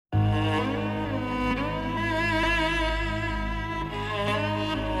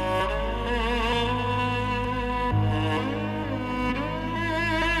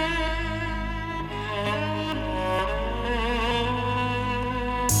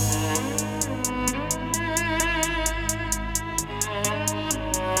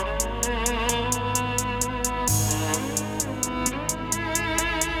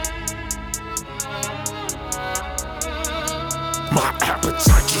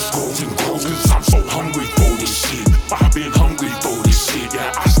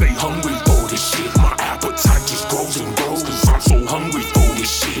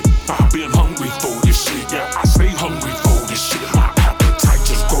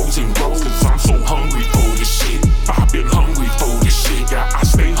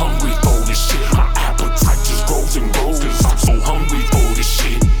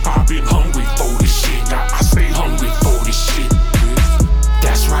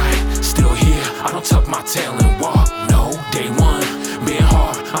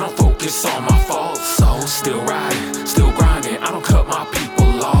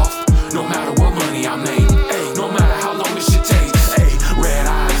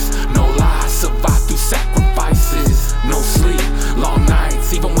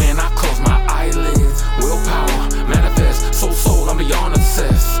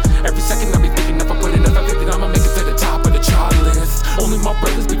my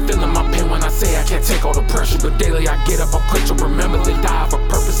brothers be feeling my pain when I say I can't take all the pressure. But daily I get up, I'm quick to remember that I have a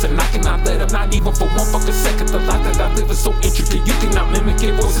purpose, and I cannot let up, not even for one fucking second. The life that I live is so intricate, you cannot mimic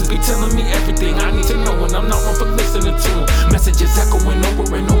it. Voices be telling me everything I need to know, and I'm not wrong for listening to them. Messages echoing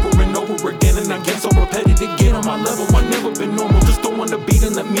over and over and over again, and I get so repetitive. Get on my level, I never been normal. Just don't want to beat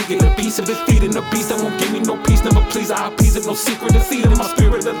and let me get a piece of it. Feeding a beast that won't give me no peace. Never please, I appease it, no secret. I see it in my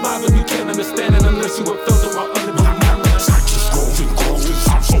spirit alive, and you can't understand it unless you have felt it while under the appetite just grows and grows, 'cause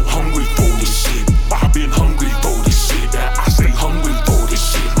I'm so hungry for this shit. I've been hungry for this shit, that I stay hungry for this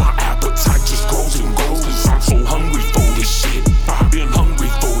shit. My appetite just grows and grows, 'cause I'm so hungry for this shit. I've been hungry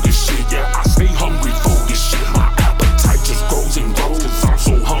for this shit, yeah, I stay hungry for this shit. My appetite just grows and grows, 'cause I'm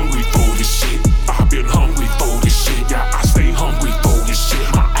so hungry for this shit. I've been hungry for this shit, yeah, I stay hungry for this shit.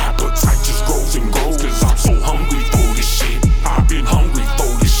 My appetite just grows and grows, 'cause I'm so hungry for this shit. I've been hungry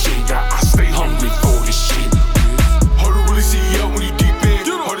for this shit, yeah, I stay hungry for this shit. Hard to really see you out when you deep in.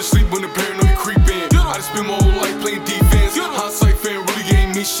 Hard to sleep when the paranoia creep in. I just spend my whole life playing defense. Hindsight fan really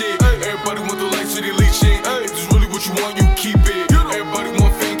ain't me shit. Everybody want the life, so they leeching. If this really what you want, you keep it. Everybody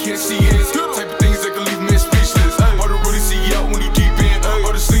want fame, can't see it. Type of things that can leave men speechless. Hard to really see you out when you deep in.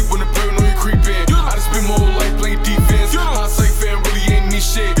 Hard to sleep when the paranoia creep in. I just spend my whole life playing defense. Hindsight fan really ain't me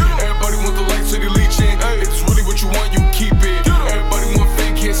shit. Everybody want the life, so they leeching. If this really what you want, you keep it. Everybody want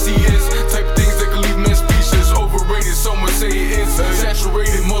fame, can't see it. Type of things that can leave men speechless. Overrated, someone say it is.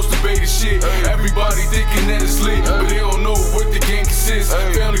 Saturated, most debated shit. Everybody thinking that it's lit, but they don't know what the game consists.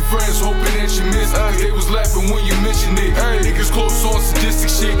 Family, friends hoping that you miss, 'cause they was laughing when you mentioned it. Niggas close on sadistic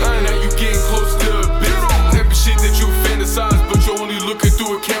shit, and now you getting close to a bit. Type of shit that you fantasize, but you're only looking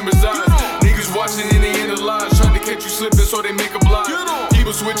through a camera's eyes. Niggas watching and they analyze, trying to catch you slipping so they make a blind.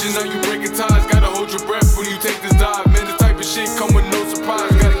 People switching, now you breaking ties.